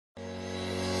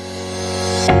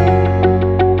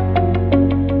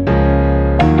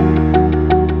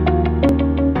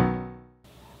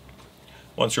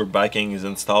Once your backing is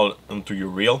installed into your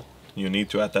reel, you need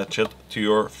to attach it to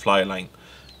your fly line.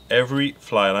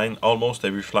 Almost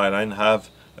every fly line have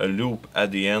a loop at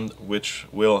the end, which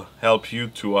will help you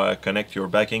to connect your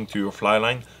backing to your fly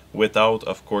line without,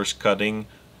 of course, cutting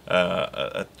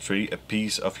a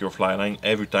piece of your fly line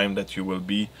every time that you will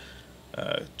be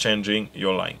changing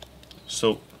your line.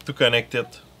 So to connect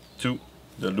it to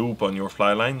the loop on your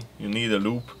fly line, you need a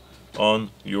loop on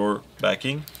your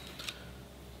backing,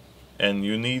 and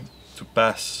you need to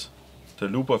pass the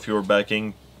loop of your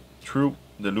backing through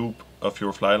the loop of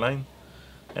your fly line,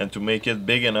 and to make it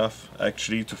big enough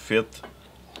actually to fit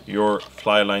your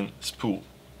fly line spool.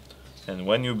 And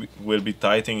when you will be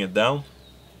tightening it down,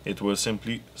 it will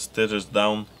simply stitches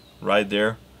down right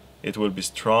there. It will be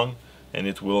strong and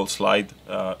it will slide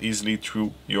easily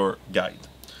through your guide.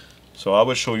 So I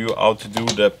will show you how to do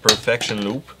the perfection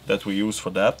loop that we use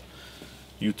for that.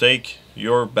 You take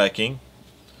your backing,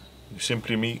 you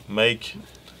simply make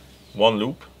one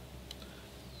loop,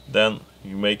 then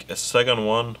you make a second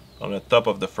one on the top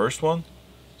of the first one,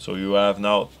 so you have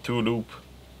now two loops,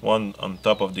 one on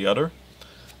top of the other,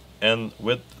 and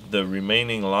with the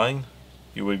remaining line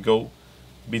you will go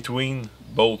between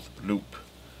both loops.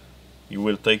 You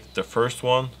will take the first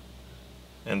one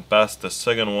and pass the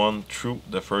second one through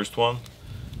the first one,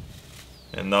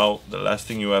 and now the last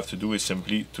thing you have to do is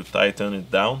simply to tighten it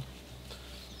down,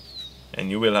 and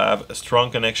you will have a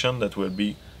strong connection that will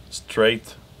be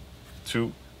straight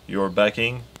to your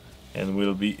backing and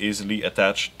will be easily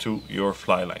attached to your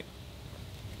fly line.